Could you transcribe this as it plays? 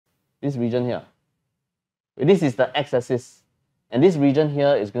This region here. This is the x-axis. And this region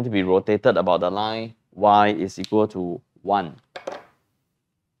here is going to be rotated about the line y is equal to 1.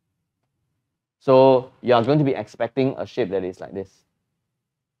 So you are going to be expecting a shape that is like this.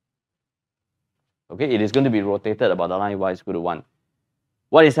 Okay, it is going to be rotated about the line y is equal to 1.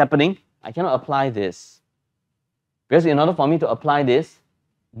 What is happening? I cannot apply this. Because in order for me to apply this,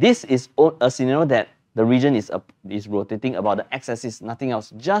 this is a scenario that the region is rotating about the x-axis, nothing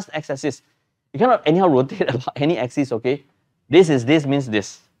else, just x-axis. You cannot anyhow rotate about any axis, okay? This means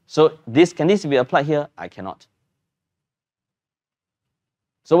this. So can this be applied here? I cannot.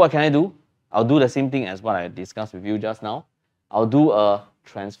 So what can I do? I'll do the same thing as what I discussed with you just now. I'll do a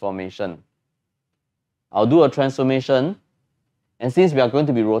transformation. I'll do a transformation, and since we are going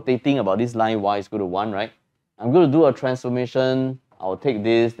to be rotating about this line y is equal to 1, right? I'm going to do a transformation. I'll take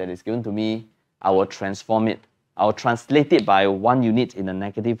this that is given to me. I will transform it. I will translate it by 1 unit in the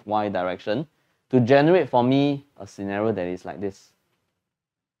negative y direction to generate for me a scenario that is like this.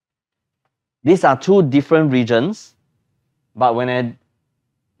 These are two different regions, but when I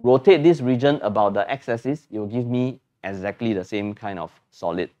rotate this region about the x-axis, it will give me exactly the same kind of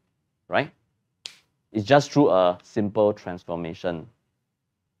solid, right? It's just through a simple transformation.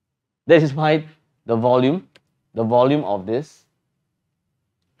 That is why the volume of this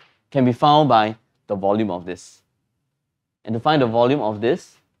can be found by the volume of this. And to find the volume of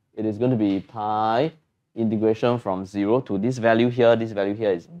this, it is going to be pi integration from 0 to this value here. This value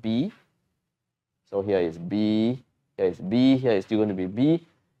here is b. So here is b, here is b, here is still going to be b.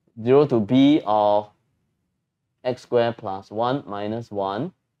 0 to b of x squared plus 1 minus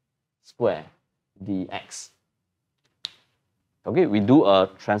 1 square dx. Okay, we do a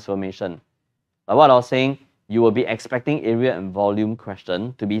transformation. But what I was saying, you will be expecting area and volume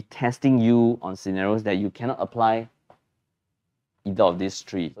question to be testing you on scenarios that you cannot apply either of these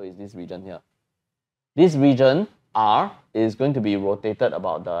three. So it's this region here. This region R is going to be rotated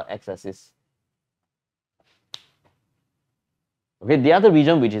about the x-axis. Okay, the other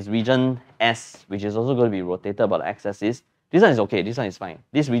region, which is region S, which is also going to be rotated about the x-axis, this one is okay, this one is fine.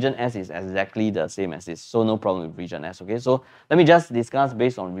 This region S is exactly the same as this, so no problem with region S, okay? So let me just discuss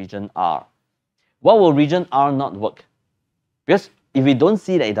based on region R. What will region R not work? Because if we don't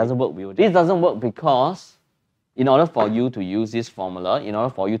see that it doesn't work, this doesn't work because in order for you to use this formula, in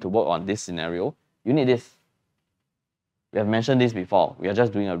order for you to work on this scenario, you need this. We have mentioned this before. We are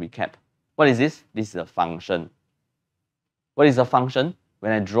just doing a recap. What is this? This is a function. What is a function?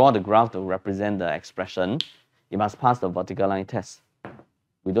 When I draw the graph to represent the expression, it must pass the vertical line test.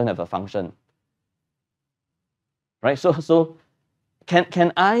 We don't have a function. Right? So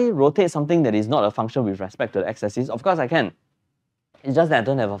can I rotate something that is not a function with respect to the x-axis? Of course I can. It's just that I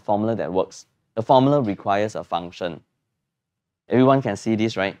don't have a formula that works. The formula requires a function. Everyone can see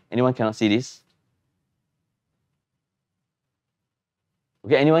this, right? Anyone cannot see this?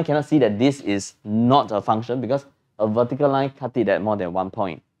 Okay, anyone cannot see that this is not a function because a vertical line cut it at more than 1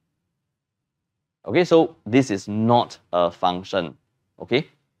 point. Okay, so this is not a function. Okay?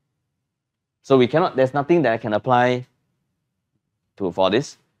 So we cannot, there's nothing that I can apply for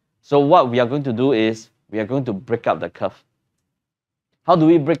this. So what we are going to do is, we are going to break up the curve. How do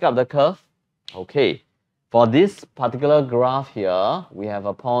we break up the curve? Okay, for this particular graph here, we have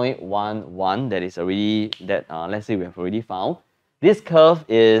a point 1, 1 that is already, let's say we have already found. This curve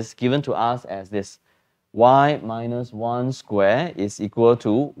is given to us as this. Y minus 1 square is equal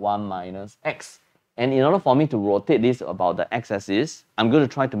to 1 minus x. And in order for me to rotate this about the x-axis, I'm going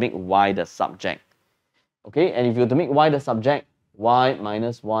to try to make y the subject. Okay, and if you were to make y the subject, y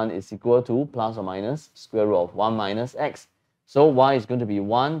minus 1 is equal to plus or minus square root of 1 minus x. So y is going to be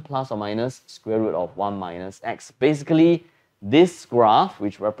 1 plus or minus square root of 1 minus x. Basically, this graph,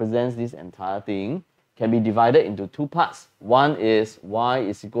 which represents this entire thing, can be divided into two parts. One is y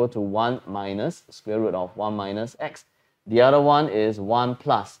is equal to 1 minus square root of 1 minus x. The other one is 1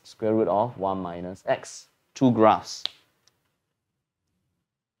 plus square root of 1 minus x. Two graphs.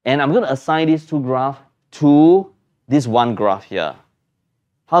 And I'm going to assign these two graphs to this one graph here.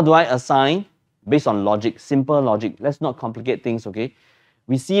 How do I assign? Based on logic, simple logic. Let's not complicate things, okay?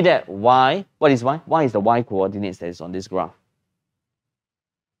 We see that y, what is y? Y is the y coordinates that is on this graph.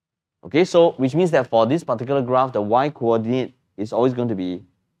 Okay, so which means that for this particular graph, the y coordinate is always going to be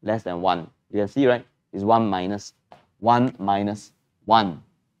less than 1. You can see, right? It's 1 minus 1 minus 1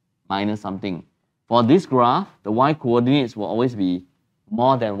 minus something. For this graph, the y coordinates will always be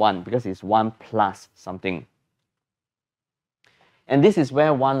more than 1 because it's 1 plus something. And this is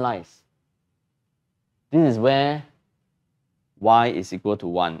where 1 lies. This is where y is equal to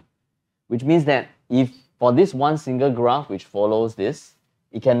 1. Which means that if for this one single graph which follows this,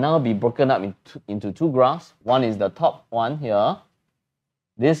 it can now be broken up into two graphs. One is the top one here.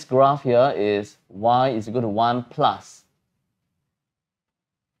 This graph here is y is equal to 1 plus.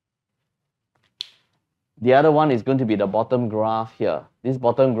 The other one is going to be the bottom graph here. This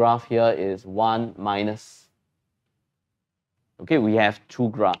bottom graph here is 1 minus. Okay, we have two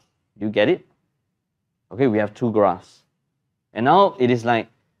graphs. Do you get it? Okay, we have two graphs. And now it is like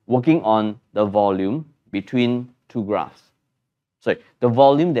working on the volume between two graphs. Sorry, the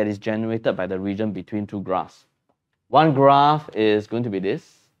volume that is generated by the region between two graphs. One graph is going to be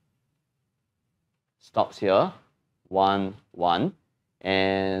this. Stops here, 1, 1.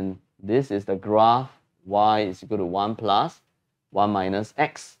 And this is the graph y is equal to 1 plus 1 minus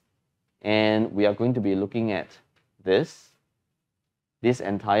x. And we are going to be looking at this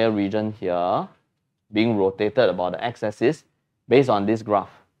entire region here being rotated about the x-axis based on this graph.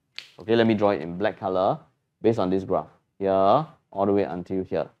 Okay, let me draw it in black color based on this graph. Here, all the way until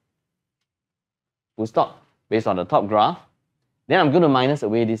here. Full stop. Based on the top graph. Then I'm going to minus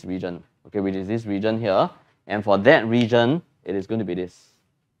away this region. Okay, which is this region here. And for that region, it is going to be this.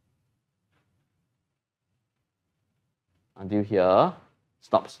 Until here,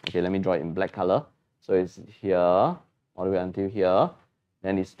 stops. Okay, let me draw it in black color. So it's here, all the way until here.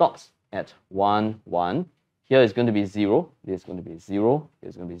 Then it stops at 1, 1. Here is going to be 0. This is going to be 0. Here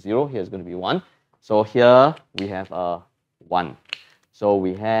is going to be 0. Here is going to be 1. So here we have a 1. So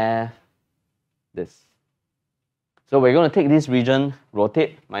we have this. So we're going to take this region,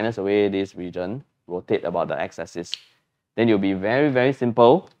 rotate, minus away this region, rotate about the x-axis. Then it will be very, very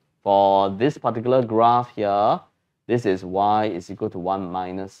simple. For this particular graph here, this is y is equal to 1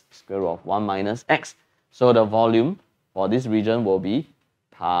 minus square root of 1 minus x. So the volume for this region will be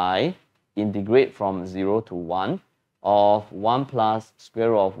pi integrate from 0 to 1 of 1 plus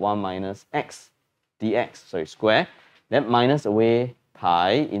square root of 1 minus x dx, sorry, square. Then minus away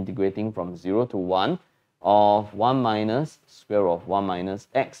pi integrating from 0 to 1 of 1 minus square root of 1 minus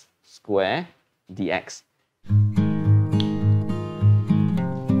x square dx.